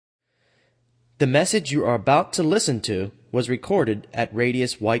The message you are about to listen to was recorded at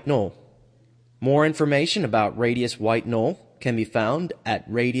Radius White Knoll. More information about Radius White Knoll can be found at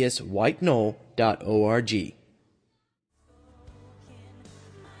radiuswhiteknoll.org.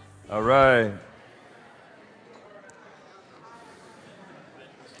 All right.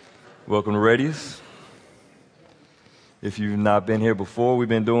 Welcome to Radius. If you've not been here before, we've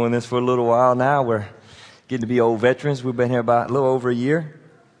been doing this for a little while now. We're getting to be old veterans. We've been here about a little over a year.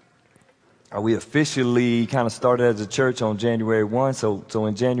 We officially kind of started as a church on January 1, so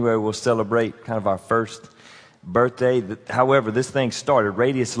in January we'll celebrate kind of our first birthday. However, this thing started.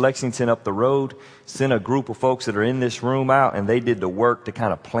 Radius Lexington up the road sent a group of folks that are in this room out, and they did the work to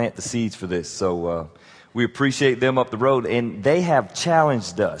kind of plant the seeds for this. So we appreciate them up the road, and they have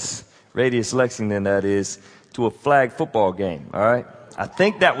challenged us, Radius Lexington that is, to a flag football game, all right? I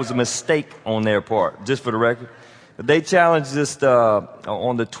think that was a mistake on their part, just for the record. They challenged us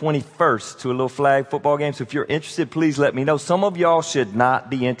on the 21st to a little flag football game. So if you're interested, please let me know. Some of y'all should not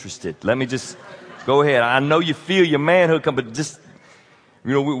be interested. Let me just go ahead. I know you feel your manhood come, but just,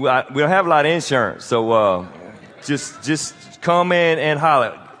 we don't have a lot of insurance. So just come in and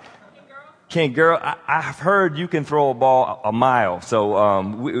holler. Girl, I've heard you can throw a ball a mile. So,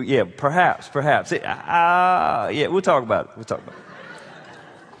 perhaps. Yeah, we'll talk about it.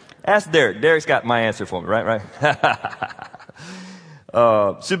 Ask Derek. Derek's got my answer for me, right?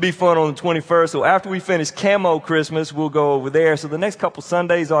 Should be fun on the 21st. So after we finish Camo Christmas, we'll go over there. So the next couple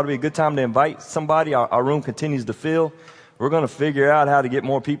Sundays ought to be a good time to invite somebody. Our room continues to fill. We're going to figure out how to get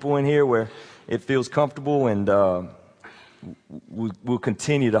more people in here where it feels comfortable, and we'll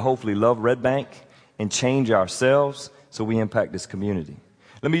continue to hopefully love Red Bank and change ourselves so we impact this community.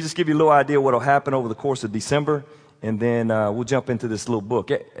 Let me just give you a little idea of what will happen over the course of December. And then we'll jump into this little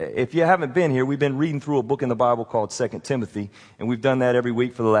book. If you haven't been here, we've been reading through a book in the Bible called 2 Timothy, and we've done that every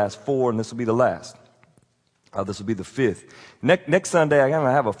week for the last 4, and this will be the last. This will be the 5th. Next Sunday, I'm going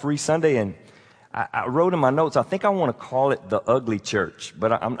to have a free Sunday, and I wrote in my notes, I think I want to call it the ugly church,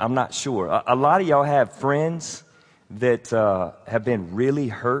 but I'm not sure. A lot of y'all have friends that have been really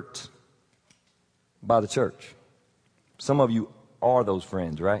hurt by the church. Some of you are those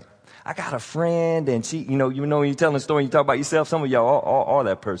friends, right? I got a friend, and she, you know, when you're telling a story, you talk about yourself. Some of y'all are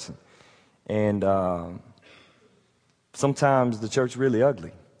that person. And sometimes the church is really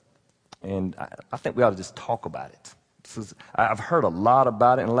ugly. And I think we ought to just talk about it. I've heard a lot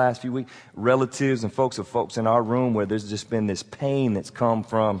about it in the last few weeks. Relatives and folks in our room where there's just been this pain that's come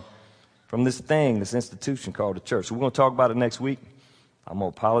from this institution called the church. So we're going to talk about it next week. I'm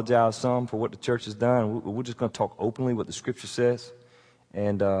going to apologize some for what the church has done. We're just going to talk openly what the Scripture says,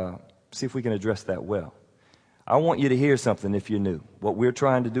 and see if we can address that well. I want you to hear something if you're new. What we're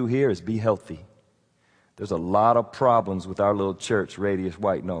trying to do here is be healthy. There's a lot of problems with our little church, Radius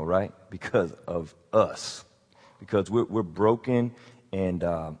White Knoll, right? Because of us. Because we're broken, and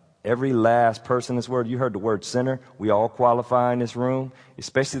every last person in this word, you heard the word sinner. We all qualify in this room,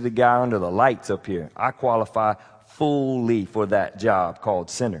 especially the guy under the lights up here. I qualify fully for that job called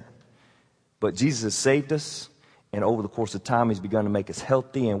sinner. But Jesus has saved us. And over the course of time, he's begun to make us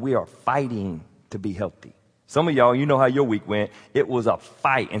healthy, and we are fighting to be healthy. Some of y'all, you know how your week went. It was a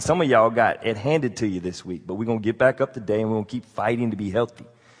fight, and some of y'all got it handed to you this week. But we're going to get back up today, and we're going to keep fighting to be healthy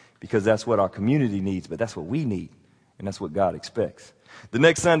because that's what our community needs, but that's what we need, and that's what God expects. The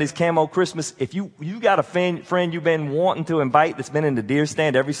next Sunday's Camo Christmas. If you got a friend you've been wanting to invite that's been in the deer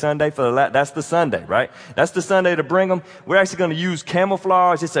stand every Sunday that's the Sunday, right? That's the Sunday to bring them. We're actually going to use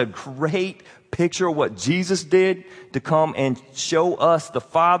camouflage. It's a great picture of what Jesus did to come and show us the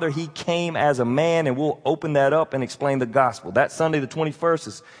Father. He came as a man, and we'll open that up and explain the gospel. That Sunday, the 21st,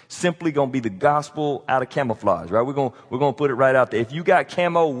 is simply going to be the gospel out of camouflage, right? We're going to put it right out there. If you got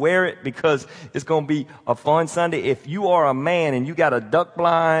camo, wear it because it's going to be a fun Sunday. If you are a man and you got a duck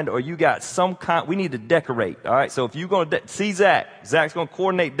blind or you got some kind, we need to decorate, all right? So if you're going to see Zach's going to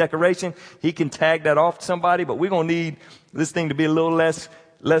coordinate decoration. He can tag that off to somebody, but we're going to need this thing to be a little less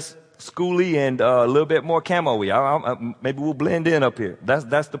schooly and a little bit more camo-y. Maybe we'll blend in up here.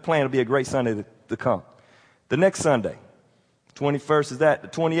 That's the plan. It'll be a great Sunday to come. The next Sunday, 21st is that. The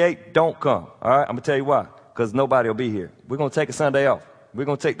 28th, don't come. All right, I'm going to tell you why. Because nobody will be here. We're going to take a Sunday off. We're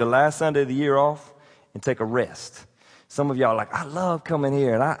going to take the last Sunday of the year off and take a rest. Some of y'all are like, I love coming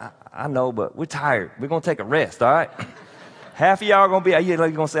here, and I know, but we're tired. We're going to take a rest, all right? Half of y'all are going to be, you're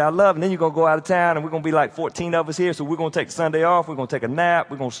going to say, I love, and then you're going to go out of town, and we're going to be like 14 of us here, so we're going to take Sunday off. We're going to take a nap.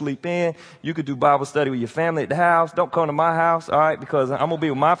 We're going to sleep in. You could do Bible study with your family at the house. Don't come to my house, all right, because I'm going to be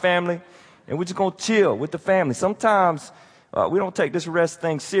with my family, and we're just going to chill with the family. Sometimes we don't take this rest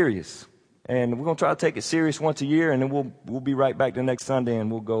thing serious, and we're going to try to take it serious once a year, and then we'll be right back the next Sunday, and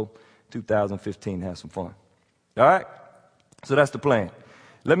we'll go 2015. Have some fun. All right? So that's the plan.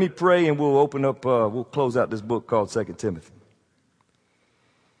 Let me pray and we'll open up, we'll close out this book called 2 Timothy.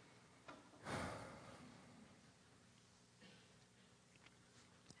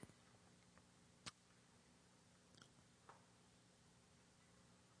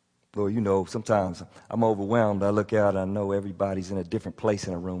 Lord, you know, sometimes I'm overwhelmed. I look out, I know everybody's in a different place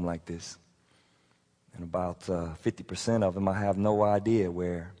in a room like this. And about 50% of them, I have no idea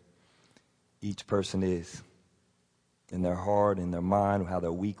where each person is in their heart, in their mind, how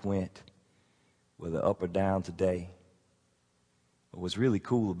their week went, whether up or down today. But what's really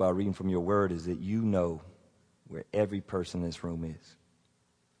cool about reading from your word is that you know where every person in this room is.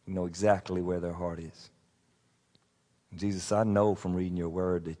 You know exactly where their heart is. Jesus, I know from reading your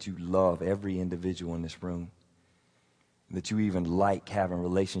word that you love every individual in this room, that you even like having a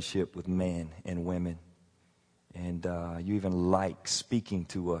relationship with men and women, and you even like speaking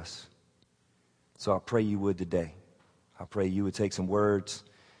to us. So I pray you would today. I pray you would take some words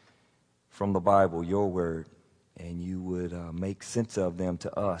from the Bible, your word, and you would make sense of them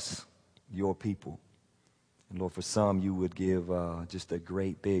to us, your people. And Lord, for some you would give just a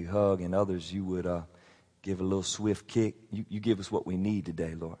great big hug, and others you would give a little swift kick. You give us what we need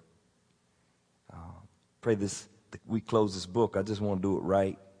today, Lord. Pray we close this book. I just want to do it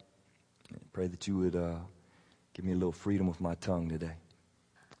right. Pray that you would give me a little freedom with my tongue today.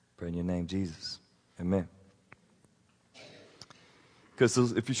 Pray in your name, Jesus. Amen. Because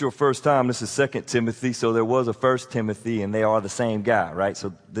if it's your first time, this is 2 Timothy. So there was a 1 Timothy, and they are the same guy, right?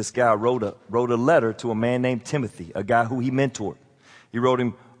 So this guy wrote a letter to a man named Timothy, a guy who he mentored. He wrote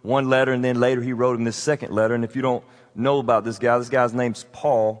him one letter, and then later he wrote him this second letter. And if you don't know about this guy's name's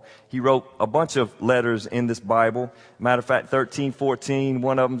Paul. He wrote a bunch of letters in this Bible. Matter of fact, 13, 14,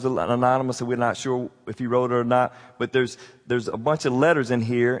 one of them's anonymous, so we're not sure if he wrote it or not. But there's a bunch of letters in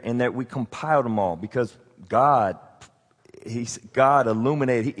here, and that we compiled them all because God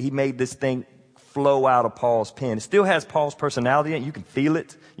illuminated. He made this thing flow out of Paul's pen. It still has Paul's personality in it. You can feel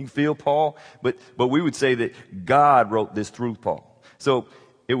it. You can feel Paul. But we would say that God wrote this through Paul. So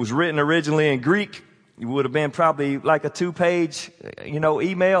it was written originally in Greek. It would have been probably like a 2-page,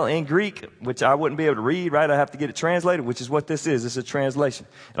 email in Greek, which I wouldn't be able to read, right? I have to get it translated, which is what this is. It's a translation.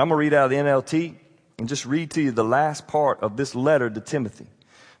 And I'm going to read out of the NLT and just read to you the last part of this letter to Timothy.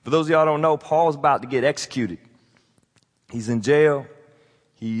 For those of y'all who don't know, Paul's about to get executed. He's in jail.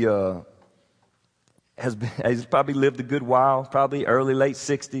 He's probably lived a good while, probably early, late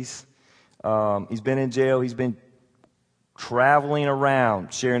 60s. He's been in jail. He's been traveling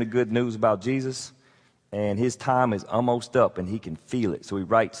around sharing the good news about Jesus. And his time is almost up, and he can feel it. So he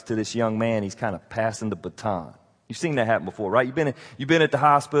writes to this young man. He's kind of passing the baton. You've seen that happen before, right? You've been at the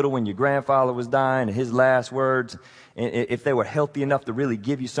hospital when your grandfather was dying, and his last words, and if they were healthy enough to really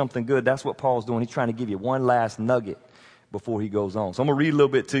give you something good, that's what Paul's doing. He's trying to give you one last nugget before he goes on. So I'm going to read a little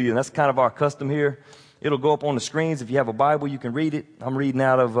bit to you, and that's kind of our custom here. It'll go up on the screens. If you have a Bible, you can read it. I'm reading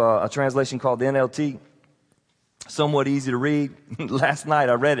out of a translation called the NLT. Somewhat easy to read. Last night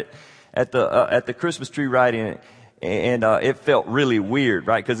I read it at the Christmas tree writing, and it felt really weird,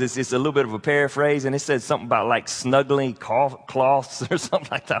 right? Because it's a little bit of a paraphrase, and it said something about like snuggling cloths or something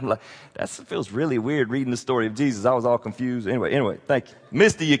like that. I'm like, that feels really weird reading the story of Jesus. I was all confused. Anyway, thank you.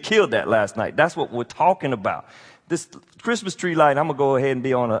 Misty, you killed that last night. That's what we're talking about. This Christmas tree light, I'm going to go ahead and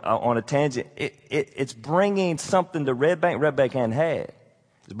be on a tangent. It's bringing something to Red Bank hadn't had.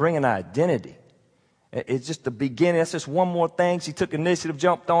 It's bringing identity. It's just the beginning. That's just one more thing. She took initiative,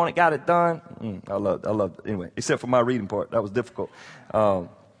 jumped on it, got it done. I love it. Anyway, except for my reading part. That was difficult.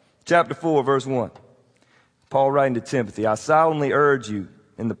 Chapter 4, verse 1. Paul writing to Timothy, I solemnly urge you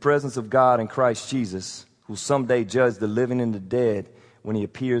in the presence of God and Christ Jesus, who someday judge the living and the dead when he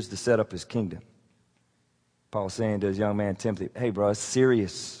appears to set up his kingdom. Paul saying to his young man Timothy, hey, bro, it's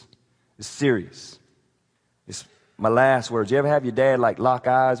serious. It's serious. It's my last words. You ever have your dad lock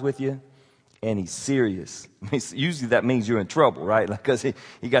eyes with you? And he's serious. Usually that means you're in trouble, right? Because he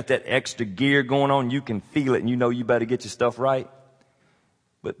got that extra gear going on. You can feel it, and you know you better get your stuff right.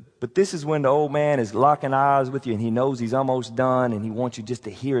 But this is when the old man is locking eyes with you, and he knows he's almost done, and he wants you just to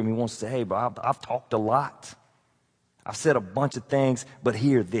hear him. He wants to say, hey, bro, I've talked a lot. I've said a bunch of things, but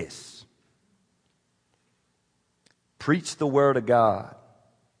hear this. Preach the word of God.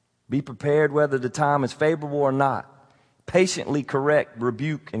 Be prepared whether the time is favorable or not. Patiently correct,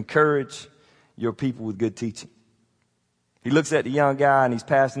 rebuke, encourage your people with good teaching. He looks at the young guy and he's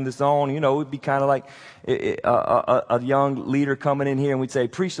passing this on. It'd be kind of like a young leader coming in here and we'd say,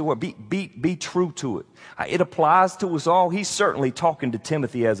 preach the word, be true to it. It applies to us all. He's certainly talking to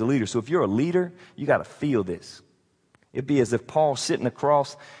Timothy as a leader. So if you're a leader, you got to feel this. It'd be as if Paul's sitting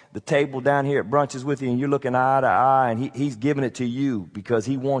across the table down here at brunches with you, and you're looking eye to eye, and he's giving it to you because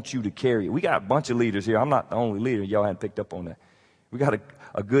he wants you to carry it. We got a bunch of leaders here. I'm not the only leader. Y'all hadn't picked up on that. We got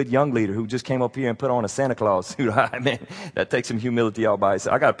a good young leader who just came up here and put on a Santa Claus suit. Man, that takes some humility all by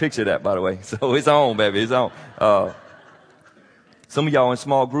itself. I got a picture of that, by the way. So it's on, baby. It's on. Some of y'all in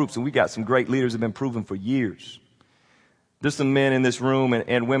small groups, and we got some great leaders that have been proven for years. There's some men in this room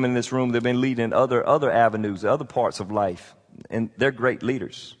and women in this room that have been leading other avenues, other parts of life, and they're great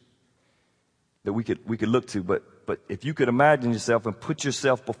leaders that we could look to. But if you could imagine yourself and put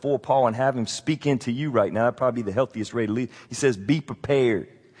yourself before Paul and have him speak into you right now, that'd probably be the healthiest way to lead. He says, be prepared.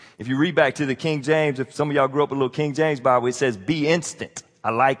 If you read back to the King James, if some of y'all grew up with a little King James Bible, it says, be instant. I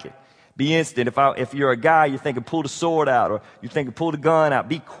like it. Be instant. If you're a guy, you're thinking pull the sword out, or you're thinking pull the gun out.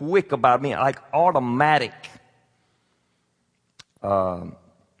 Be quick about me, like automatic.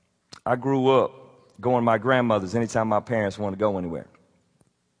 I grew up going to my grandmother's anytime my parents wanted to go anywhere.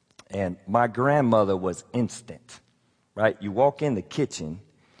 And my grandmother was instant, right? You walk in the kitchen,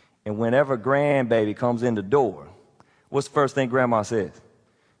 and whenever grandbaby comes in the door, what's the first thing grandma says?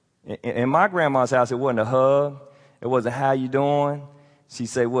 In my grandma's house, it wasn't a hug. It wasn't how you doing. She'd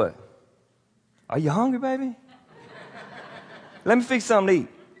say what? Are you hungry, baby? Let me fix something to eat.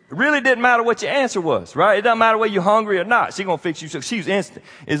 It really didn't matter what your answer was, right? It doesn't matter whether you're hungry or not. She's going to fix you. So she's instant.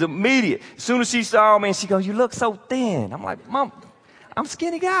 It's immediate. As soon as she saw me, and she goes, you look so thin. I'm like, Mom, I'm a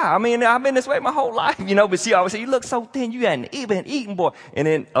skinny guy. I mean, I've been this way my whole life, but she always say, you look so thin. You hadn't even eaten, boy. And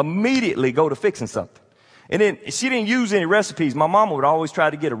then immediately go to fixing something. And then she didn't use any recipes. My mama would always try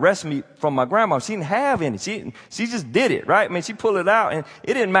to get a recipe from my grandma. She didn't have any. She just did it, right? I mean, she pulled it out, and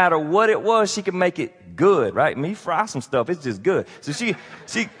it didn't matter what it was. She could make it good, right? I mean, you fry some stuff, it's just good. So she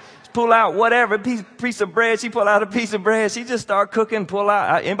pull out whatever, piece of bread. She pull out a piece of bread. She just start cooking, pull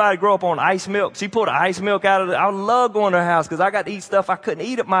out. Anybody grow up on ice milk? She pulled ice milk out of it. I love going to her house because I got to eat stuff I couldn't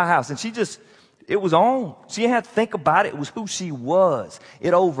eat at my house. And it was on. She didn't have to think about it. It was who she was.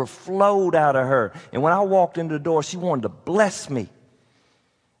 It overflowed out of her. And when I walked into the door, she wanted to bless me.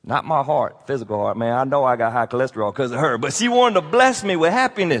 Not my heart, physical heart, man. I know I got high cholesterol because of her. But she wanted to bless me with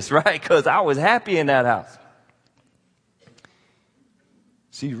happiness, right? Because I was happy in that house.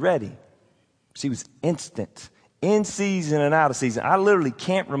 She's ready. She was instant. In season and out of season. I literally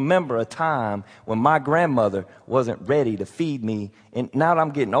can't remember a time when my grandmother wasn't ready to feed me. And now that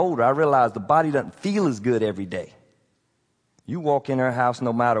I'm getting older, I realize the body doesn't feel as good every day. You walk in her house,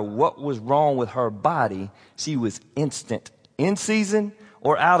 no matter what was wrong with her body, she was instant. In season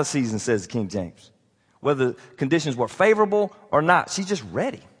or out of season, says King James. Whether conditions were favorable or not, she's just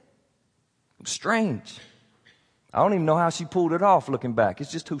ready. It was strange. I don't even know how she pulled it off looking back.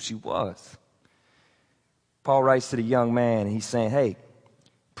 It's just who she was. Paul writes to the young man, and he's saying, hey,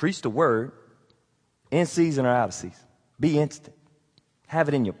 preach the word in season or out of season. Be instant. Have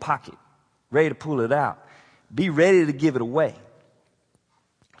it in your pocket, ready to pull it out. Be ready to give it away.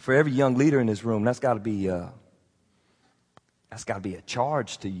 For every young leader in this room, that's got to be a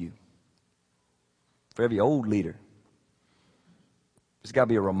charge to you. For every old leader, there's got to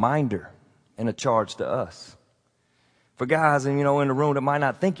be a reminder and a charge to us. For guys, in the room that might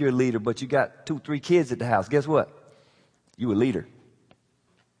not think you're a leader, but you got 2, 3 kids at the house, guess what? You a leader.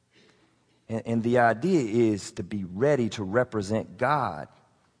 And the idea is to be ready to represent God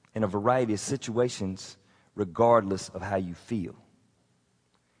in a variety of situations, regardless of how you feel.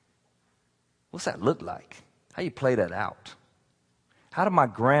 What's that look like? How you play that out? How did my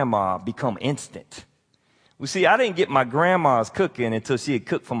grandma become instant? Well, see, I didn't get my grandma's cooking until she had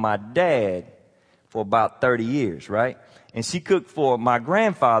cooked for my dad for about 30 years, right? And she cooked for my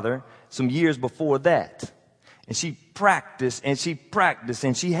grandfather some years before that. And she practiced and she practiced,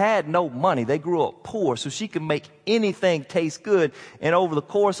 and she had no money. They grew up poor, so she could make anything taste good. And over the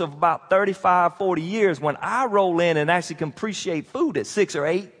course of about 35, 40 years, when I roll in and actually can appreciate food at 6 or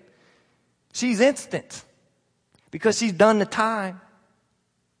 8, she's instant because she's done the time.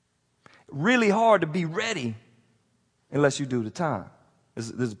 Really hard to be ready unless you do the time.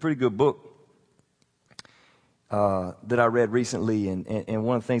 There's a pretty good book that I read recently, and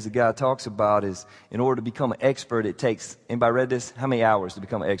one of the things the guy talks about is in order to become an expert, it takes, anybody read this? How many hours to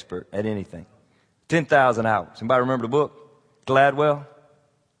become an expert at anything? 10,000 hours. Anybody remember the book? Gladwell?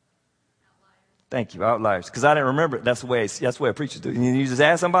 Thank you, Outliers. Because I didn't remember it. That's the way preachers do. You just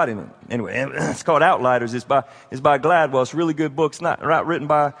ask somebody. Anyway, it's called Outliers. It's by Gladwell. It's a really good book. It's not written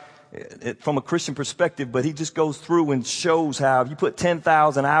from a Christian perspective, but he just goes through and shows how if you put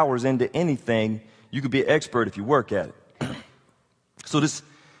 10,000 hours into anything, you could be an expert if you work at it. So this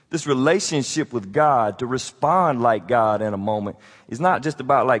This relationship with God, to respond like God in a moment, is not just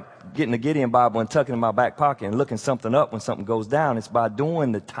about like getting the Gideon Bible and tucking it in my back pocket and looking something up when something goes down. It's by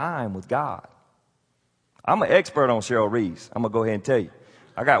doing the time with God. I'm an expert on Cheryl Reeves. I'm going to go ahead and tell you.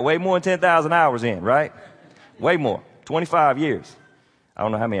 I got way more than 10,000 hours in, right? Way more. 25 years. I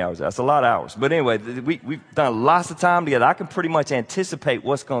don't know how many hours. That's a lot of hours. But anyway, we've done lots of time together. I can pretty much anticipate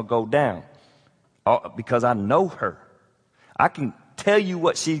what's going to go down because I know her. I can tell you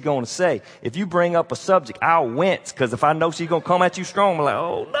what she's going to say. If you bring up a subject, I'll wince, because if I know she's going to come at you strong, I'm like,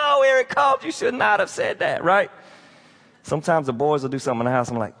 oh no, Eric called, you should not have said that, right? Sometimes the boys will do something in the house.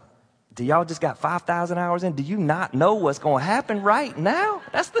 I'm like, do y'all just got 5,000 hours in? Do you not know what's going to happen right now?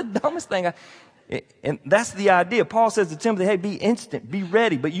 That's the dumbest thing. And that's the idea. Paul says to Timothy, hey, be instant, be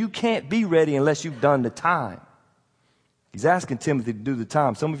ready, but you can't be ready unless you've done the time. He's asking Timothy to do the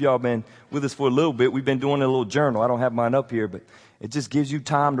time. Some of y'all have been with us for a little bit. We've been doing a little journal. I don't have mine up here, but it just gives you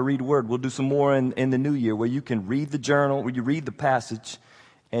time to read the word. We'll do some more in the new year where you can read the journal, where you read the passage,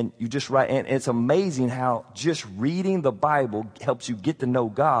 and you just write. And it's amazing how just reading the Bible helps you get to know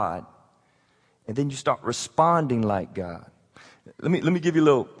God, and then you start responding like God. Let me give you a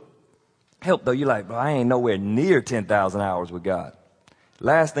little help, though. You're like, well, I ain't nowhere near 10,000 hours with God.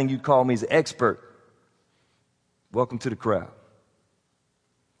 Last thing you'd call me is an expert. Welcome to the crowd.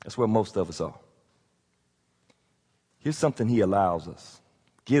 That's where most of us are. Here's something he allows us,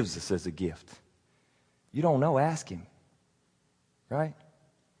 gives us as a gift. You don't know, ask him. Right?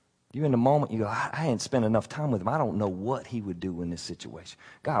 You're in the moment, you go, I ain't spent enough time with him. I don't know what he would do in this situation.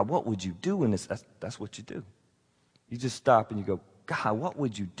 God, what would you do in this? That's what you do. You just stop and you go, God, what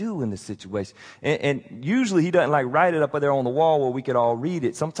would you do in this situation? And usually he doesn't like write it up there on the wall where we could all read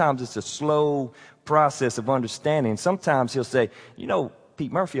it. Sometimes it's a slow process of understanding. Sometimes he'll say, you know,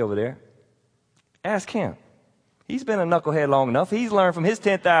 Pete Murphy over there, ask him. He's been a knucklehead long enough. He's learned from his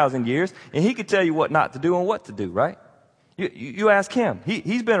 10,000 years, and he could tell you what not to do and what to do, right? You ask him.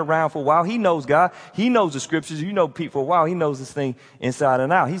 He's been around for a while. He knows God. He knows the scriptures. You know Pete for a while. He knows this thing inside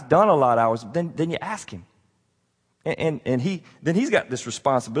and out. He's done a lot of hours. Then you ask him. And then he's got this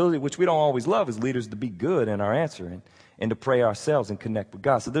responsibility, which we don't always love as leaders, to be good in our answer and to pray ourselves and connect with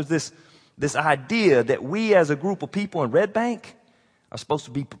God. So there's this idea that we as a group of people in Red Bank are supposed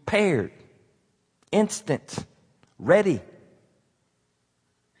to be prepared, instant, ready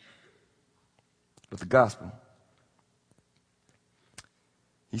with the gospel.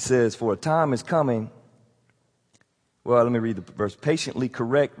 He says, for a time is coming. Well, let me read the verse. Patiently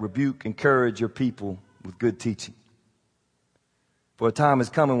correct, rebuke, encourage your people with good teaching. For a time is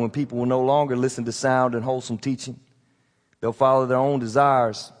coming when people will no longer listen to sound and wholesome teaching. They'll follow their own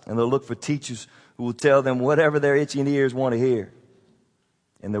desires, and they'll look for teachers who will tell them whatever their itching ears want to hear.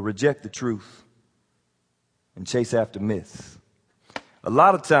 And they'll reject the truth and chase after myths. A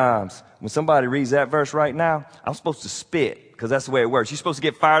lot of times, when somebody reads that verse right now, I'm supposed to spit, because that's the way it works. You're supposed to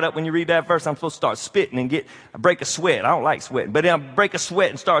get fired up when you read that verse. I'm supposed to start spitting and break a sweat. I don't like sweating, but then I break a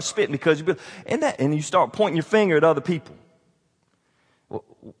sweat and start spitting because and you start pointing your finger at other people.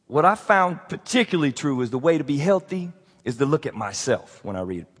 What I found particularly true is the way to be healthy is to look at myself when I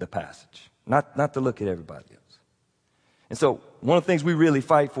read the passage, not to look at everybody else. And so one of the things we really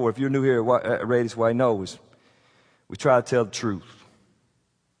fight for, if you're new here at Radius White Knoll, is we try to tell the truth.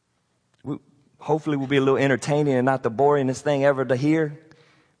 Hopefully we'll be a little entertaining and not the boringest thing ever to hear.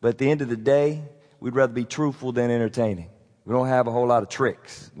 But at the end of the day, we'd rather be truthful than entertaining. We don't have a whole lot of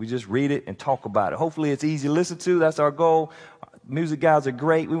tricks. We just read it and talk about it. Hopefully it's easy to listen to. That's our goal. Music guys are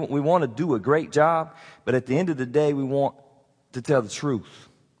great. We want to do a great job. But at the end of the day, we want to tell the truth.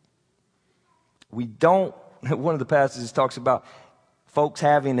 We don't, one of the passages talks about folks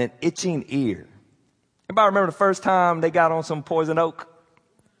having an itching ear. Anybody remember the first time they got on some poison oak?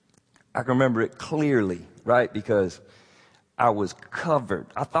 I can remember it clearly, right? Because I was covered.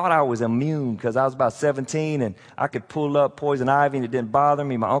 I thought I was immune because I was about 17 and I could pull up poison ivy and it didn't bother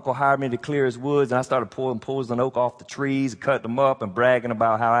me. My uncle hired me to clear his woods and I started pulling poison oak off the trees, cut them up and bragging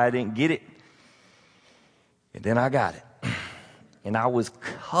about how I didn't get it. And then I got it. And I was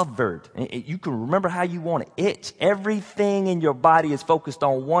covered. And you can remember how you want to itch. Everything in your body is focused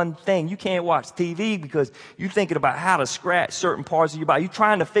on one thing. You can't watch TV because you're thinking about how to scratch certain parts of your body. You're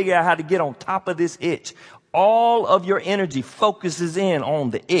trying to figure out how to get on top of this itch. All of your energy focuses in on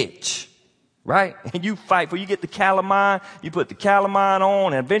the itch, right? And you fight for, you get the calamine, you put the calamine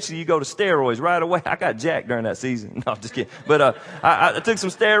on, and eventually you go to steroids right away. I got jacked during that season. No, I'm just kidding. But I took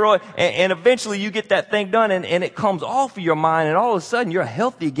some steroids, and eventually you get that thing done, and it comes off of your mind, and all of a sudden you're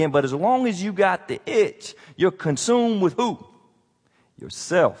healthy again. But as long as you got the itch, you're consumed with who?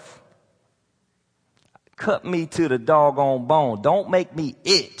 Yourself. cut me to the doggone bone. Don't make me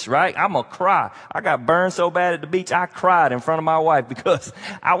itch, right? I'm going to cry. I got burned so bad at the beach, I cried in front of my wife because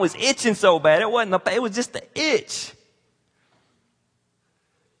I was itching so bad. It was just the itch.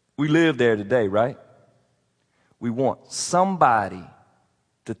 We live there today, right? We want somebody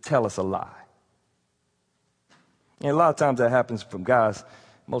to tell us a lie. And a lot of times that happens from guys.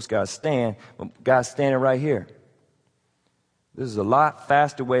 Most guys standing right here. This is a lot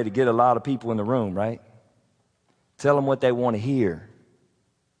faster way to get a lot of people in the room, right? Tell them what they want to hear.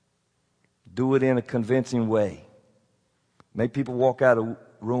 Do it in a convincing way. Make people walk out of the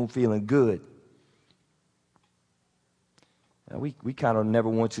room feeling good. Now, we kind of never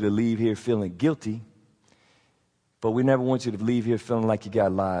want you to leave here feeling guilty, but we never want you to leave here feeling like you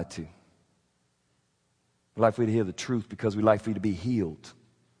got lied to. We like for you to hear the truth because we like for you to be healed.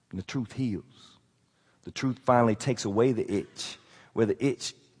 And the truth heals. The truth finally takes away the itch, where the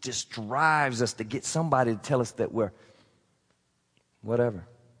itch just drives us to get somebody to tell us that we're whatever.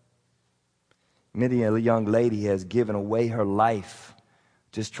 Many a young lady has given away her life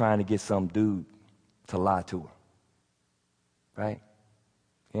just trying to get some dude to lie to her. Right?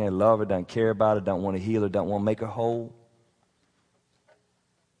 He ain't love her, doesn't care about her, don't want to heal her, don't want to make her whole.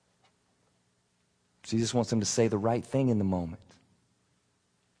 She just wants him to say the right thing in the moment.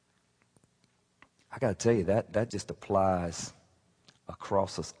 I got to tell you, that just applies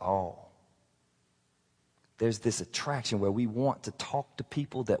across us all. There's this attraction where we want to talk to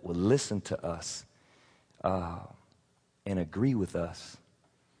people that will listen to us and agree with us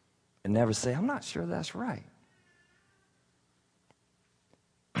and never say, I'm not sure that's right.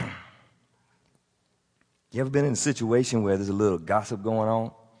 You ever been in a situation where there's a little gossip going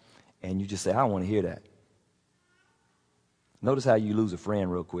on and you just say, I don't want to hear that? Notice how you lose a friend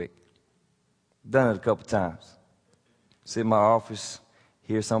real quick. Done it a couple times. Sit in my office,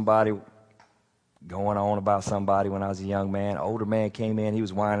 hear somebody going on about somebody when I was a young man. An older man came in, he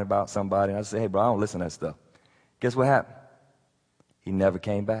was whining about somebody. And I said, hey, bro, I don't listen to that stuff. Guess what happened? He never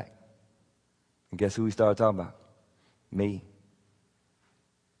came back. And guess who he started talking about? Me.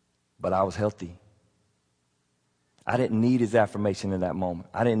 But I was healthy. I didn't need his affirmation in that moment.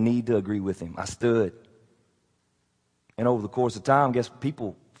 I didn't need to agree with him. I stood. And over the course of time, guess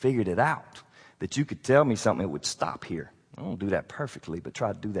people figured it out. That you could tell me something that would stop here. I don't do that perfectly, but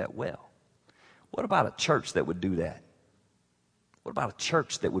try to do that well. What about a church that would do that? What about a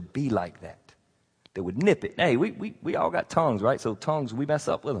church that would be like that? That would nip it. Hey, we all got tongues, right? So tongues, we mess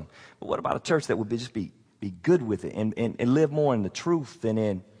up with them. But what about a church that would just be good with it and live more in the truth than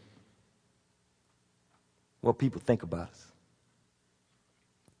in what people think about us?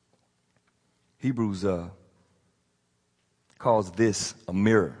 Hebrews calls this a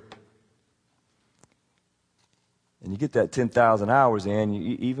mirror. And you get that 10,000 hours in,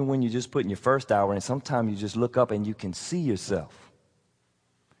 even when you're just putting your first hour in, sometimes you just look up and you can see yourself.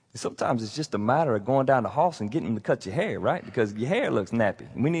 And sometimes it's just a matter of going down to Hoss and getting them to cut your hair, right? Because your hair looks nappy.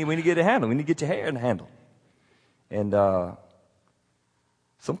 We need to get it handled. We need to get your hair in the handle. And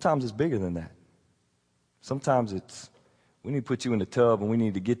sometimes it's bigger than that. Sometimes we need to put you in the tub and we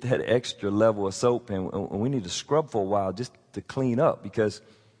need to get that extra level of soap and we need to scrub for a while just to clean up because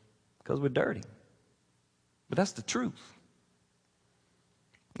we're dirty. But that's the truth.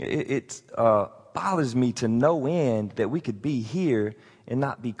 It bothers me to no end that we could be here and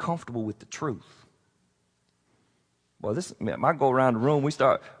not be comfortable with the truth. Well, I go around the room,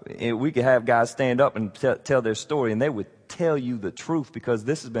 we could have guys stand up and tell their story, and they would tell you the truth because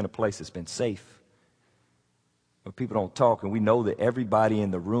this has been a place that's been safe. Where people don't talk, and we know that everybody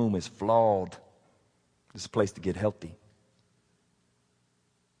in the room is flawed. It's a place to get healthy.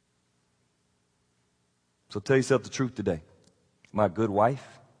 So tell yourself the truth today. Am I a good wife?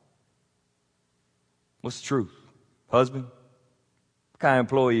 What's the truth? Husband? What kind of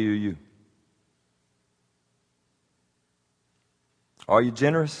employee are you? Are you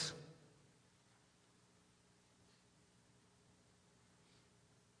generous?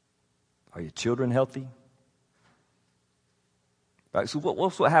 Are your children healthy? Right, so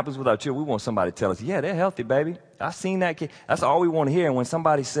what's what happens with our children? We want somebody to tell us, yeah, they're healthy, baby. I've seen that kid. That's all we want to hear. And when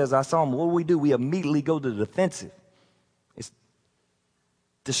somebody says, I saw him, what do? We immediately go to the defensive. It's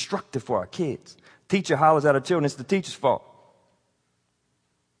destructive for our kids. Teacher hollers at our children, it's the teacher's fault.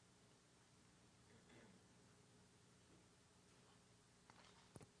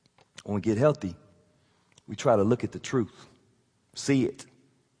 When we get healthy, we try to look at the truth, see it,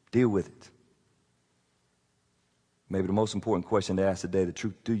 deal with it. Maybe the most important question to ask today, the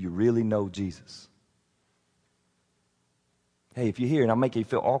truth, do you really know Jesus? Hey, if you're here and I'm making you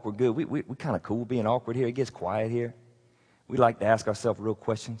feel awkward, good. We kind of cool being awkward here. It gets quiet here. We like to ask ourselves real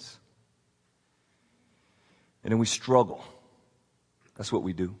questions. And then we struggle. That's what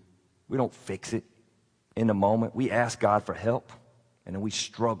we do. We don't fix it in the moment. We ask God for help, and then we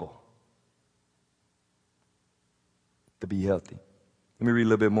struggle to be healthy. Let me read a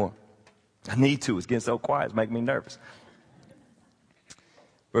little bit more. I need to. It's getting so quiet. It's making me nervous.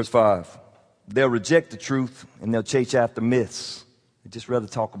 Verse 5. They'll reject the truth, and they'll chase after myths. They'd just rather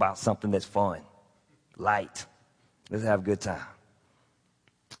talk about something that's fun, light. Let's have a good time.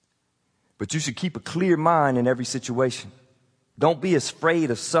 But you should keep a clear mind in every situation. Don't be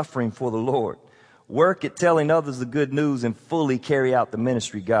afraid of suffering for the Lord. Work at telling others the good news and fully carry out the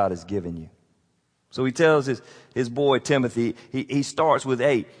ministry God has given you. So he tells his boy Timothy, he starts with,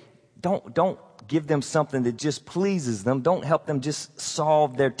 hey, don't give them something that just pleases them. Don't help them just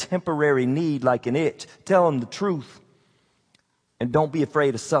solve their temporary need like an itch. Tell them the truth. And don't be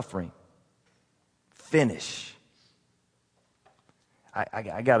afraid of suffering. Finish.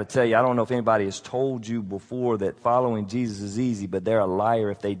 I got to tell you, I don't know if anybody has told you before that following Jesus is easy, but they're a liar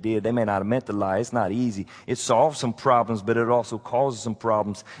if they did. They may not have meant to lie. It's not easy. It solves some problems, but it also causes some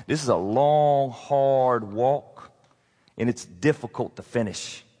problems. This is a long, hard walk, and it's difficult to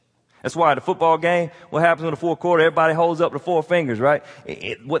finish. That's why at the football game, what happens in the fourth quarter, everybody holds up the four fingers, right?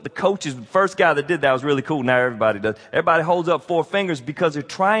 What the coaches, the first guy that did that was really cool. Now everybody does. Everybody holds up four fingers because they're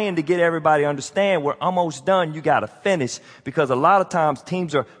trying to get everybody to understand we're almost done. You got to finish, because a lot of times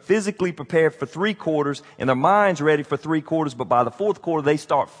teams are physically prepared for 3 quarters and their mind's ready for 3 quarters, but by the fourth quarter, they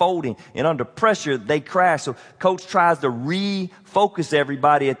start folding, and under pressure, they crash. So coach tries to refocus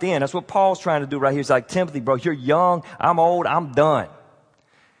everybody at the end. That's what Paul's trying to do right here. He's like, Timothy, bro, you're young. I'm old. I'm done.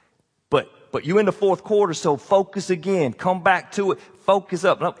 But you in the fourth quarter, so focus again. Come back to it. Focus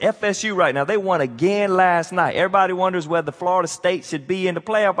up. FSU right now, they won again last night. Everybody wonders whether Florida State should be in the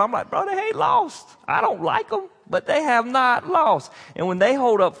playoff. I'm like, bro, they ain't lost. I don't like them, but they have not lost. And when they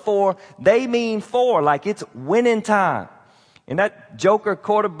hold up 4, they mean 4, like it's winning time. And that joker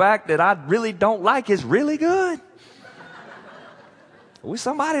quarterback that I really don't like is really good. Wish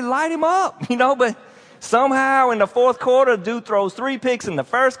somebody light him up, but somehow in the fourth quarter, the dude throws 3 picks. In the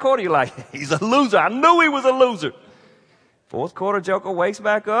first quarter, you're like, he's a loser. I knew he was a loser. Fourth quarter, Joker wakes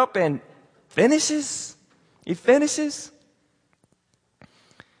back up and finishes. He finishes.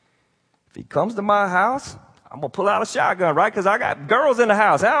 If he comes to my house, I'm going to pull out a shotgun, right? Because I got girls in the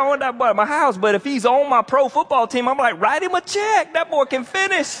house. I don't want that boy at my house. But if he's on my pro football team, I'm like, write him a check. That boy can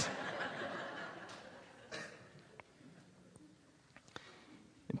finish.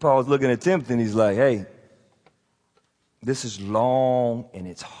 Paul's looking at Timothy and he's like, hey, this is long and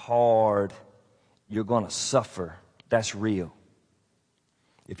it's hard. You're going to suffer. That's real.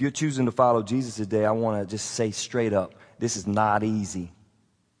 If you're choosing to follow Jesus today, I want to just say straight up, this is not easy.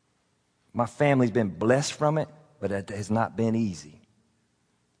 My family's been blessed from it, but it has not been easy.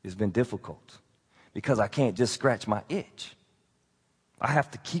 It's been difficult because I can't just scratch my itch. I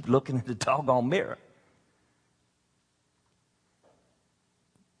have to keep looking at the doggone mirror.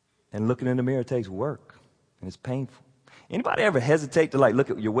 And looking in the mirror takes work, and it's painful. Anybody ever hesitate to look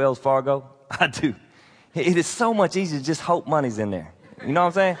at your Wells Fargo? I do. It is so much easier to just hope money's in there. You know what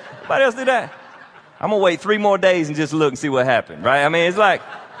I'm saying? Anybody else do that? I'm going to wait 3 more days and just look and see what happened, right? I mean, it's like,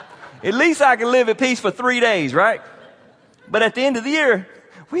 at least I can live at peace for 3 days, right? But at the end of the year,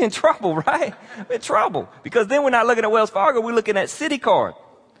 we're in trouble, right? We're in trouble. Because then we're not looking at Wells Fargo, we're looking at CitiCard.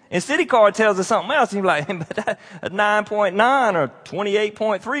 And CitiCard tells us something else. And you're like, but a 9.9 or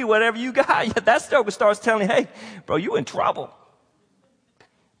 28.3, whatever you got, that joker starts telling you, hey, bro, you in trouble.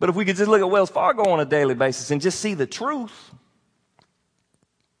 But if we could just look at Wells Fargo on a daily basis and just see the truth,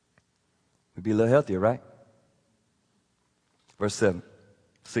 we'd be a little healthier, right? Verse 6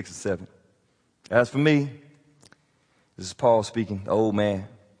 and 7. As for me, this is Paul speaking, the old man.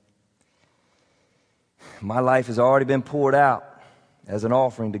 My life has already been poured out as an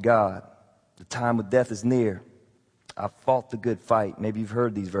offering to God. The time of death is near. I've fought the good fight. Maybe you've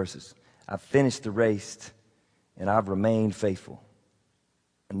heard these verses. I've finished the race, and I've remained faithful.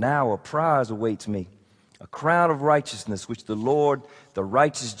 And now a prize awaits me, a crown of righteousness, which the Lord, the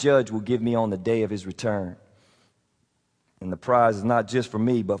righteous judge, will give me on the day of his return. And the prize is not just for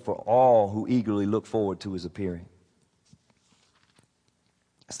me, but for all who eagerly look forward to his appearing.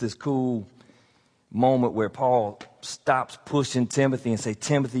 It's this cool moment where Paul stops pushing Timothy and say,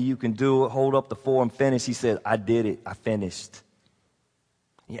 Timothy, you can do it. Hold up the 4 and finish. He said, I did it. I finished.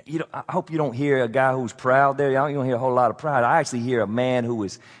 I hope you don't hear a guy who's proud there. You don't hear a whole lot of pride. I actually hear a man who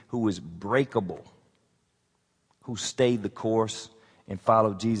is breakable, who stayed the course and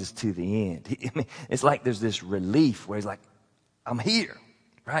followed Jesus to the end. I mean, it's like there's this relief where he's like, I'm here,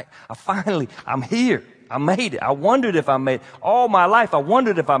 right? I'm here. I made it. I wondered if I made it. All my life, I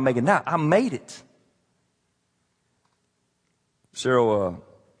wondered if I make it. Now, I made it. Cheryl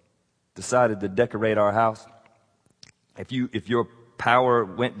decided to decorate our house. If your power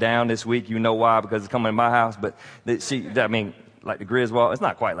went down this week, you know why, because it's coming in my house. But like the Griswold, it's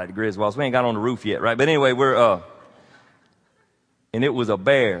not quite like the Griswolds. We ain't got on the roof yet, right? But anyway, and it was a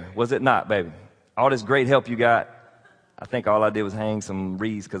bear, was it not, baby? All this great help you got. I think all I did was hang some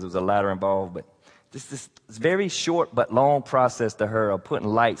wreaths because there was a ladder involved. But this very short but long process to her of putting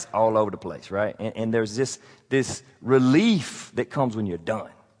lights all over the place, right? And there's this relief that comes when you're done.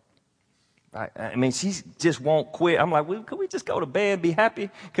 Right? I mean, she just won't quit. I'm like, well, can we just go to bed and be happy?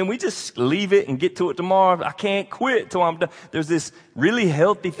 Can we just leave it and get to it tomorrow? I can't quit till I'm done. There's this really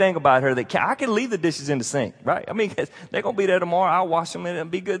healthy thing about her that I can leave the dishes in the sink, right? I mean, they're going to be there tomorrow. I'll wash them and it'll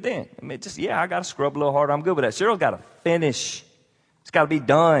be good then. I mean, I got to scrub a little harder. I'm good with that. Cheryl's got to finish. It's got to be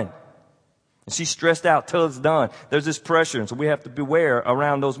done. And she's stressed out till it's done. There's this pressure, and so we have to beware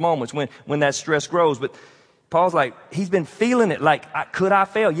around those moments when that stress grows. But Paul's like, he's been feeling it. Like, could I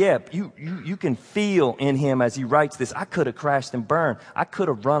fail? Yeah, you can feel in him as he writes this. I could have crashed and burned. I could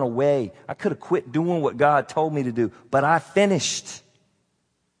have run away. I could have quit doing what God told me to do. But I finished.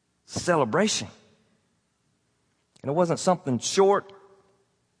 Celebration. And it wasn't something short.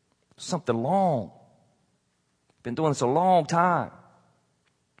 Something long. Been doing this a long time.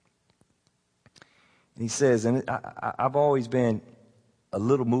 And he says, and I've always been a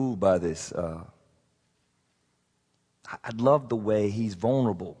little moved by this. I love the way he's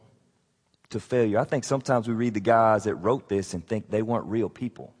vulnerable to failure. I think sometimes we read the guys that wrote this and think they weren't real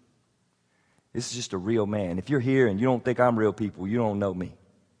people. This is just a real man. If you're here and you don't think I'm real people, you don't know me.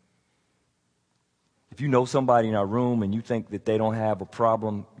 If you know somebody in our room and you think that they don't have a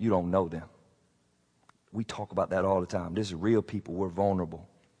problem, you don't know them. We talk about that all the time. This is real people. We're vulnerable.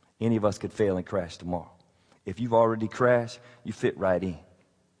 Any of us could fail and crash tomorrow. If you've already crashed, you fit right in.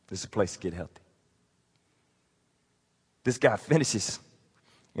 This is a place to get healthy. This guy finishes.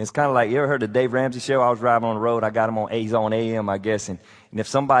 And it's kind of like, you ever heard the Dave Ramsey show? I was driving on the road. I got him he's on AM, I guess. And if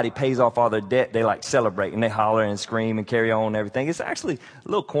somebody pays off all their debt, they like celebrate and they holler and scream and carry on and everything. It's actually a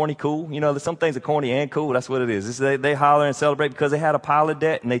little corny cool. You know, some things are corny and cool. That's what it is. They holler and celebrate because they had a pile of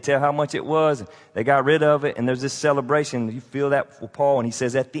debt and they tell how much it was. And they got rid of it. And there's this celebration. You feel that for Paul. And he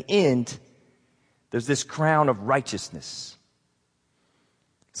says at the end, there's this crown of righteousness.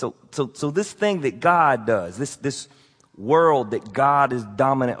 So this thing that God does, this world that God is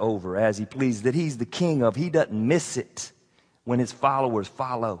dominant over as he pleases, that he's the king of, he doesn't miss it when his followers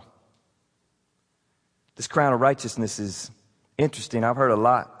follow. This crown of righteousness is interesting. I've heard a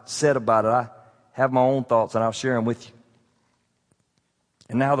lot said about it. I have my own thoughts and I'll share them with you.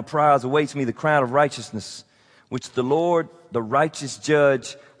 And now the prize awaits me, the crown of righteousness, which the Lord, the righteous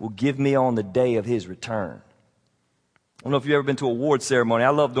judge, will give me on the day of his return. I don't know if you've ever been to an award ceremony. I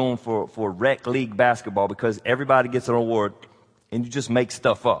love doing for rec league basketball because everybody gets an award and you just make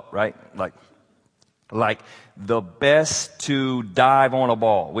stuff up, right? Like the best to dive on a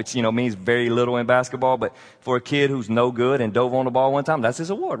ball, which, means very little in basketball. But for a kid who's no good and dove on the ball one time, that's his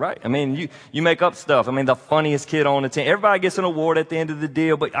award, right? I mean, you make up stuff. I mean, the funniest kid on the team. Everybody gets an award at the end of the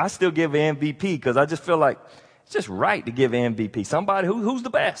deal, but I still give MVP because I just feel like it's just right to give MVP. Somebody who's the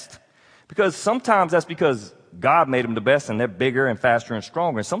best. Because sometimes that's because God made them the best and they're bigger and faster and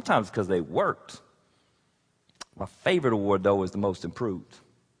stronger. And sometimes because they worked. My favorite award, though, is the most improved.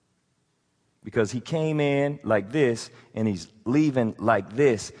 Because he came in like this and he's leaving like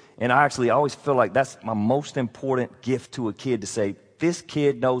this. And I always feel like that's my most important gift to a kid, to say, this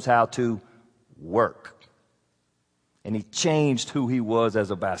kid knows how to work. And he changed who he was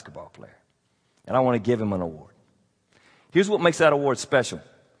as a basketball player. And I want to give him an award. Here's what makes that award special.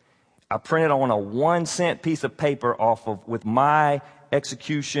 I printed on a 1-cent piece of paper with my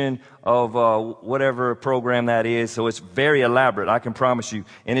execution of whatever program that is. So it's very elaborate, I can promise you.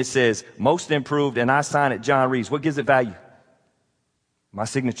 And it says, most improved, and I sign it, John Reeves. What gives it value? My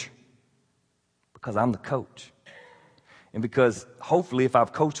signature. Because I'm the coach. And because hopefully if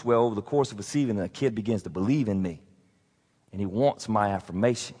I've coached well over the course of a season, a kid begins to believe in me. And he wants my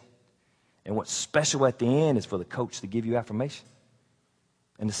affirmation. And what's special at the end is for the coach to give you affirmation.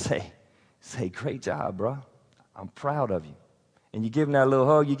 And to say, great job, bro. I'm proud of you. And you give them that little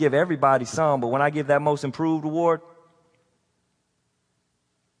hug. You give everybody some. But when I give that most improved award,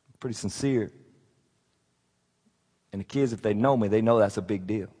 I'm pretty sincere. And the kids, if they know me, they know that's a big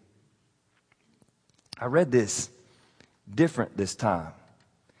deal. I read this different this time.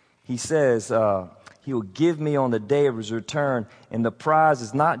 He says he will give me on the day of his return. And the prize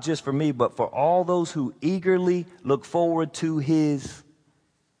is not just for me, but for all those who eagerly look forward to his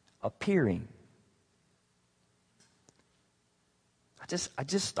appearing. I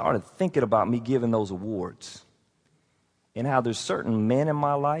just started thinking about me giving those awards. and how there's certain men in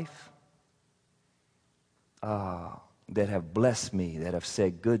my life that have blessed me, that have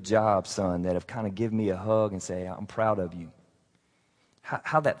said, good job, son, that have kind of given me a hug and say, I'm proud of you.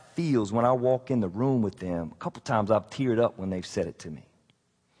 How that feels when I walk in the room with them. A couple times I've teared up when they've said it to me.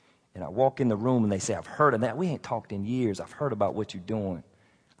 And I walk in the room and they say, I've heard of that. We ain't talked in years. I've heard about what you're doing.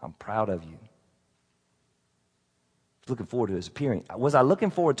 I'm proud of you. Looking forward to his appearing. Was I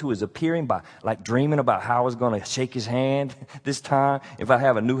looking forward to his appearing by like dreaming about how I was going to shake his hand this time if I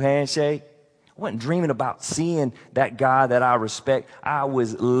have a new handshake? I wasn't dreaming about seeing that guy that I respect. I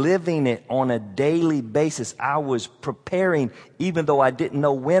was living it on a daily basis. I was preparing, even though I didn't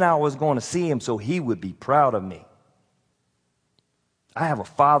know when I was going to see him, so he would be proud of me. I have a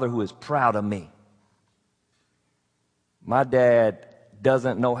father who is proud of me. My dad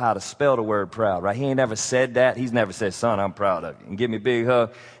doesn't know how to spell the word proud, right? He ain't never said that. He's never said, son, I'm proud of you, and give me a big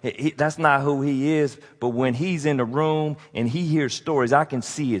hug. That's not who he is. But when he's in the room and he hears stories, I can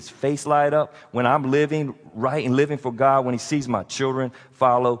see his face light up. When I'm living right and living for God, when he sees my children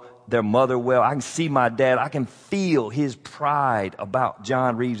follow their mother well, I can see my dad. I can feel his pride about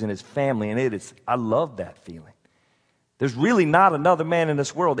John Reeves and his family, and I love that feeling. There's really not another man in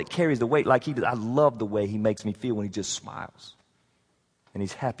this world that carries the weight like he does. I love the way he makes me feel when he just smiles. And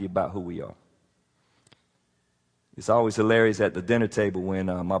he's happy about who we are. It's always hilarious at the dinner table when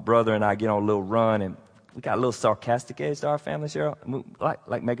my brother and I get on a little run, and we got a little sarcastic edge to our family, Cheryl. We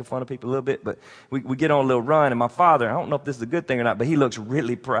like making fun of people a little bit, but we get on a little run, and my father, I don't know if this is a good thing or not, but he looks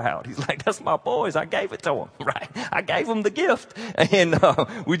really proud. He's like, that's my boys. I gave it to him, right? I gave him the gift. And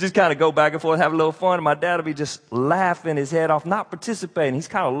we just kind of go back and forth, have a little fun, and my dad will be just laughing his head off, not participating.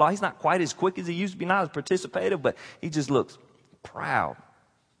 He's not quite as quick as he used to be, not as participative, but he just looks proud.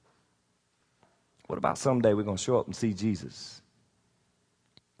 What about someday we're going to show up and see Jesus?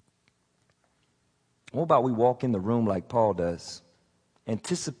 What about we walk in the room like Paul does,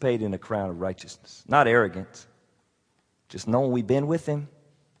 anticipating a crown of righteousness, not arrogant, just knowing we've been with him.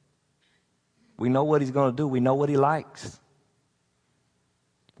 We know what he's going to do. We know what he likes.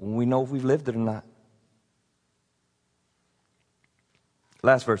 We know if we've lived it or not.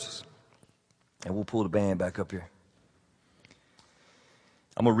 Last verses, and we'll pull the band back up here.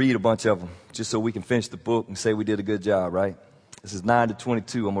 I'm going to read a bunch of them just so we can finish the book and say we did a good job, right? This is 9 to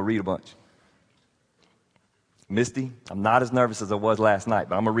 22. I'm going to read a bunch. Misty, I'm not as nervous as I was last night,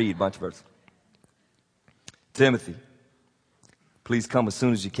 but I'm going to read a bunch of verses. Timothy, please come as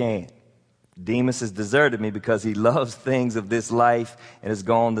soon as you can. Demas has deserted me because he loves things of this life and has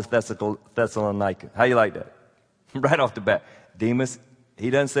gone to Thessalonica. How you like that? Right off the bat. Demas, he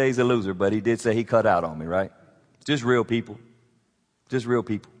doesn't say he's a loser, but he did say he cut out on me, right? Just real people. Just real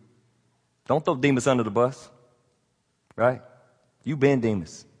people. Don't throw Demas under the bus, right? You've been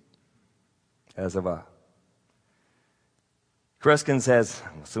Demas, as have I. Crescens has,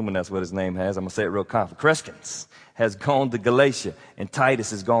 I'm assuming that's what his name has, I'm going to say it real confident. Crescens has gone to Galatia, and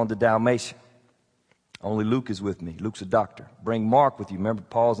Titus has gone to Dalmatia. Only Luke is with me. Luke's a doctor. Bring Mark with you. Remember,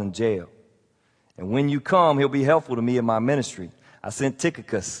 Paul's in jail. And when you come, he'll be helpful to me in my ministry. I sent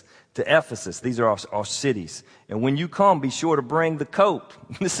Tychicus to Ephesus. These are our cities. And when you come, be sure to bring the coat.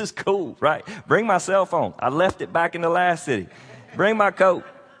 This is cool, right? Bring my cell phone. I left it back in the last city. Bring my coat.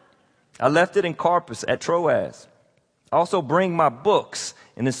 I left it in Carpus at Troas. Also bring my books,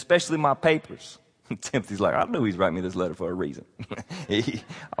 and especially my papers. Timothy's like, I knew he's writing me this letter for a reason.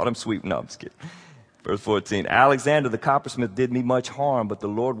 All them sweet. No, I'm just kidding. Verse 14. Alexander the coppersmith did me much harm, but the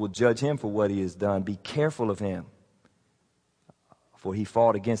Lord will judge him for what he has done. Be careful of him, for he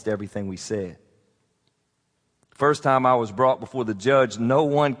fought against everything we said. First time I was brought before the judge, no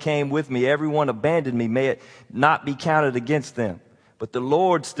one came with me. Everyone abandoned me. May it not be counted against them. But the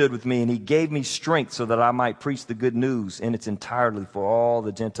Lord stood with me, and he gave me strength so that I might preach the good news in its entirety for all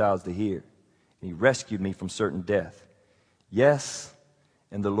the Gentiles to hear. And he rescued me from certain death. Yes,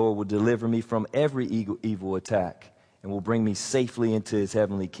 and the Lord will deliver me from every evil attack and will bring me safely into his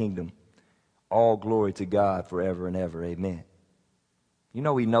heavenly kingdom. All glory to God forever and ever. Amen. You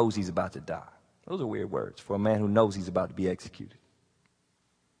know he knows he's about to die. Those are weird words for a man who knows he's about to be executed.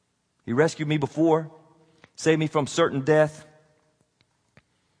 He rescued me before, saved me from certain death,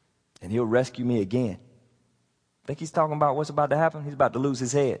 and he'll rescue me again. Think he's talking about what's about to happen? He's about to lose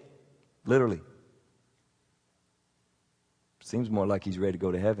his head, literally. Seems more like he's ready to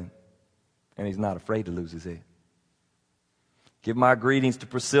go to heaven, and he's not afraid to lose his head. Give my greetings to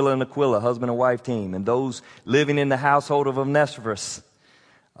Priscilla and Aquila, husband and wife team, and those living in the household of Onesiphorus.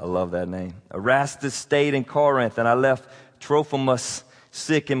 I love that name. Erastus stayed in Corinth, and I left Trophimus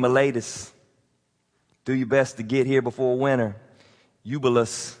sick in Miletus. Do your best to get here before winter.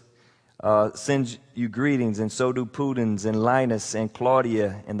 Eubulus sends you greetings, and so do Pudens and Linus and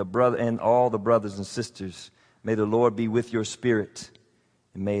Claudia and all the brothers and sisters. May the Lord be with your spirit,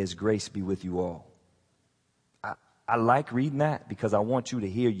 and may his grace be with you all. I like reading that because I want you to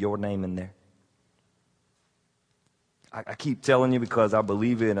hear your name in there. I keep telling you because I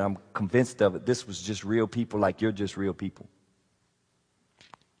believe it and I'm convinced of it. This was just real people like you're just real people.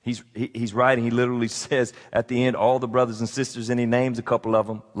 He's writing. He literally says at the end, all the brothers and sisters, and he names a couple of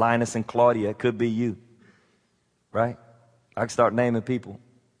them, Linus and Claudia. It could be you, right? I can start naming people.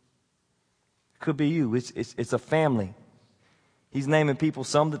 It could be you. It's a family. He's naming people,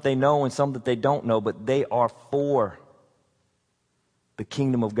 some that they know and some that they don't know, but they are for the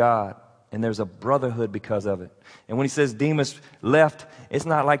kingdom of God. And there's a brotherhood because of it. And when he says Demas left, it's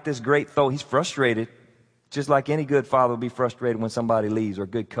not like this great thought. He's frustrated, just like any good father would be frustrated when somebody leaves, or a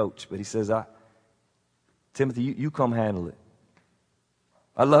good coach. But he says, Timothy, you come handle it.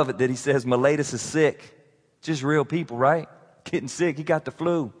 I love it that he says Miletus is sick. Just real people, right? Getting sick. He got the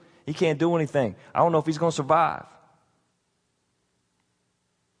flu. He can't do anything. I don't know if he's going to survive.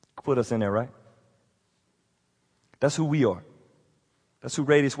 Put us in there, right? That's who we are. That's who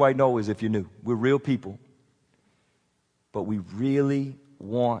Radius White Knoll is, if you're new. We're real people. But we really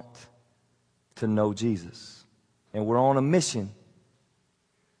want to know Jesus. And we're on a mission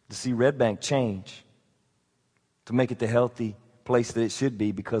to see Red Bank change, to make it the healthy place that it should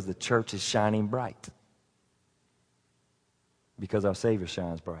be, because the church is shining bright. Because our Savior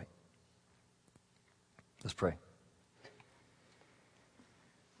shines bright. Let's pray.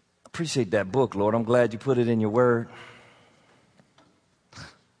 Appreciate that book, Lord. I'm glad you put it in your word.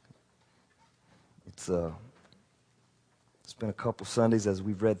 It's been a couple Sundays as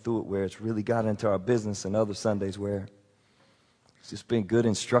we've read through it where it's really got into our business, and other Sundays where it's just been good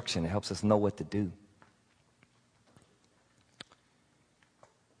instruction. It helps us know what to do.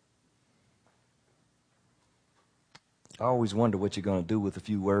 I always wonder what you're going to do with a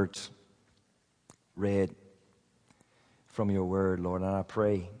few words read from your word, Lord. And I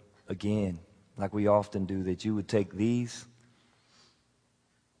pray again, like we often do, that you would take these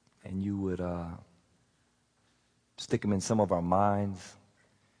and you would stick them in some of our minds.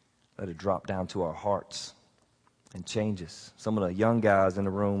 Let it drop down to our hearts and change us. Some of the young guys in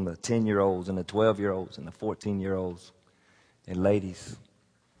the room, the 10-year-olds and the 12-year-olds and the 14-year-olds and ladies,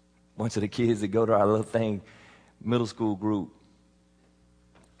 a bunch of the kids that go to our little thing, middle school group.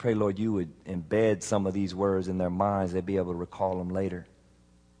 Pray, Lord, you would embed some of these words in their minds. They'd be able to recall them later.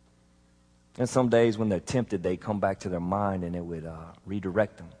 And some days when they're tempted, they come back to their mind and it would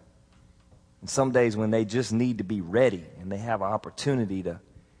redirect them. And some days when they just need to be ready and they have an opportunity to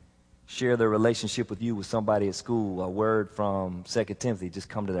share their relationship with you with somebody at school, a word from 2 Timothy just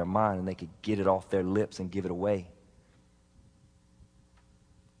come to their mind and they could get it off their lips and give it away.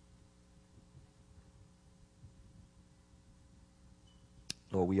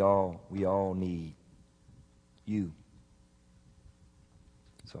 Lord, we all need you.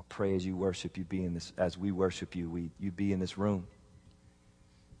 So I pray as you worship, you be in this, as we worship you, you be in this room.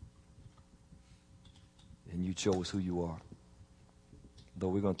 And you show us who you are. Though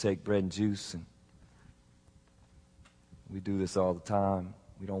we're going to take bread and juice, and we do this all the time,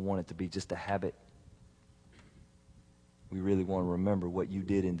 we don't want it to be just a habit. We really want to remember what you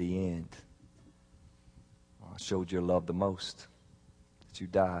did in the end. Showed your love the most. That you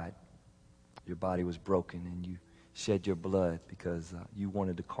died, your body was broken, and you shed your blood because you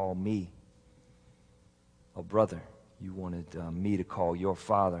wanted to call me a brother. You wanted me to call your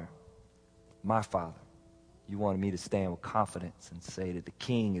father my father. You wanted me to stand with confidence and say that the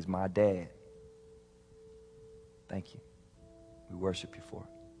King is my dad. Thank you. We worship you for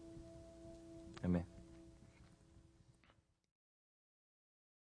it. Amen.